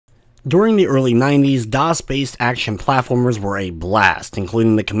During the early 90s, DOS-based action platformers were a blast,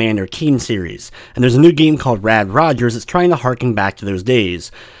 including the Commander Keen series, and there's a new game called Rad Rodgers that's trying to harken back to those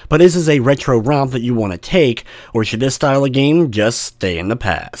days. But is this a retro romp that you want to take, or should this style of game just stay in the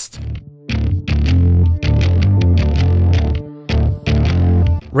past?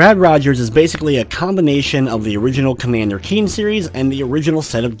 Rad Rodgers is basically a combination of the original Commander Keen series and the original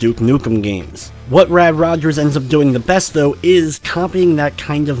set of Duke Nukem games. What Rad Rodgers ends up doing the best though is copying that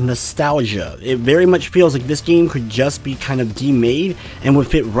kind of nostalgia. It very much feels like this game could just be kind of demade and would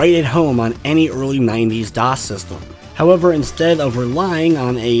fit right at home on any early 90s DOS system. However, instead of relying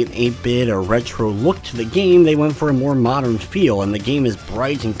on an 8-bit or retro look to the game, they went for a more modern feel, and the game is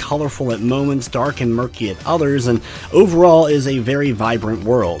bright and colorful at moments, dark and murky at others, and overall is a very vibrant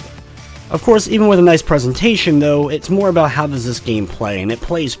world. Of course, even with a nice presentation though, it's more about how does this game play, and it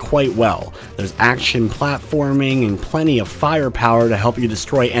plays quite well. There's action, platforming, and plenty of firepower to help you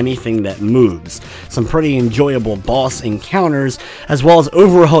destroy anything that moves. Some pretty enjoyable boss encounters, as well as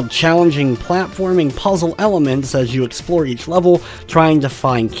overall challenging platforming puzzle elements as you explore each level, trying to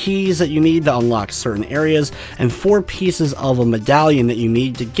find keys that you need to unlock certain areas, and 4 pieces of a medallion that you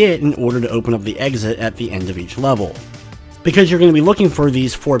need to get in order to open up the exit at the end of each level. Because you're going to be looking for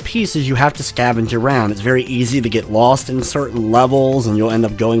these 4 pieces, you have to scavenge around. It's very easy to get lost in certain levels, and you'll end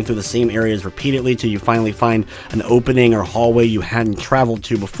up going through the same areas repeatedly till you finally find an opening or hallway you hadn't traveled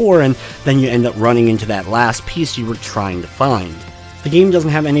to before, and then you end up running into that last piece you were trying to find. The game doesn't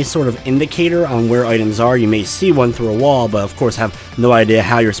have any sort of indicator on where items are. You may see one through a wall, but of course have no idea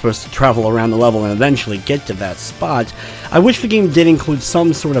how you're supposed to travel around the level and eventually get to that spot. I wish the game did include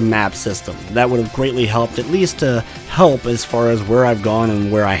some sort of map system. That would have greatly helped, at least to help as far as where I've gone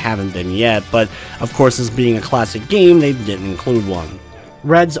and where I haven't been yet, but of course this being a classic game, they didn't include one.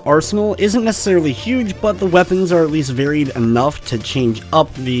 Rad's arsenal isn't necessarily huge, but the weapons are at least varied enough to change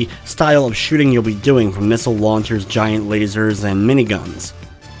up the style of shooting you'll be doing, from missile launchers, giant lasers, and miniguns.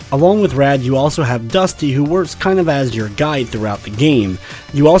 Along with Rad, you also have Dusty, who works kind of as your guide throughout the game.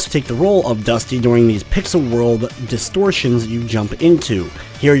 You also take the role of Dusty during these pixel world distortions that you jump into.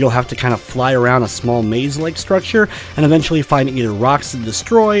 Here you'll have to kind of fly around a small maze-like structure and eventually find either rocks to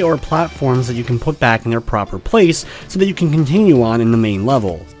destroy or platforms that you can put back in their proper place so that you can continue on in the main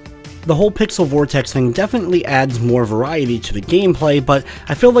level. The whole pixel vortex thing definitely adds more variety to the gameplay, but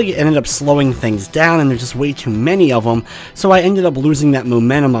I feel like it ended up slowing things down and there's just way too many of them, so I ended up losing that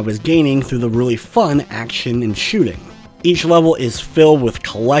momentum I was gaining through the really fun action and shooting. Each level is filled with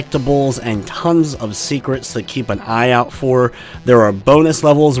collectibles and tons of secrets to keep an eye out for. There are bonus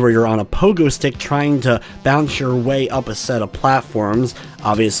levels where you're on a pogo stick trying to bounce your way up a set of platforms,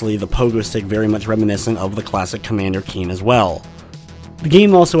 obviously the pogo stick very much reminiscent of the classic Commander Keen as well. The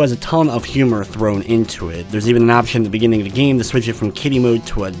game also has a ton of humor thrown into it. There's even an option at the beginning of the game to switch it from kiddie mode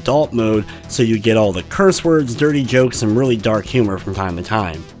to adult mode, so you get all the curse words, dirty jokes, and really dark humor from time to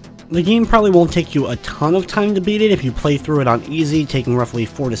time. The game probably won't take you a ton of time to beat it if you play through it on easy, taking roughly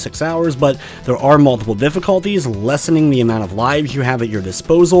 4 to 6 hours, but there are multiple difficulties, lessening the amount of lives you have at your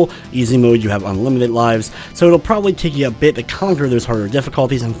disposal. Easy mode, you have unlimited lives, so it'll probably take you a bit to conquer those harder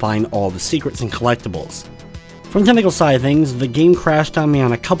difficulties and find all the secrets and collectibles. From the technical side of things, the game crashed on me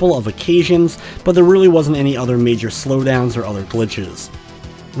on a couple of occasions, but there really wasn't any other major slowdowns or other glitches.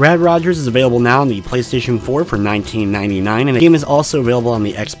 Rad Rodgers is available now on the PlayStation 4 for $19.99, and the game is also available on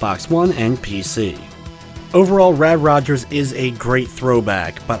the Xbox One and PC. Overall, Rad Rodgers is a great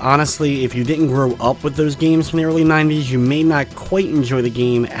throwback, but honestly, if you didn't grow up with those games from the early 90s, you may not quite enjoy the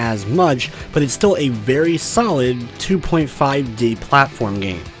game as much, but it's still a very solid 2.5D platform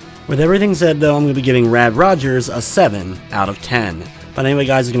game. With everything said though, I'm going to be giving Rad Rodgers a 7 out of 10. But anyway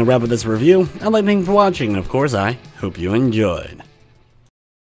guys, I'm going to wrap up this review. I'd like to thank you for watching, and of course I hope you enjoyed.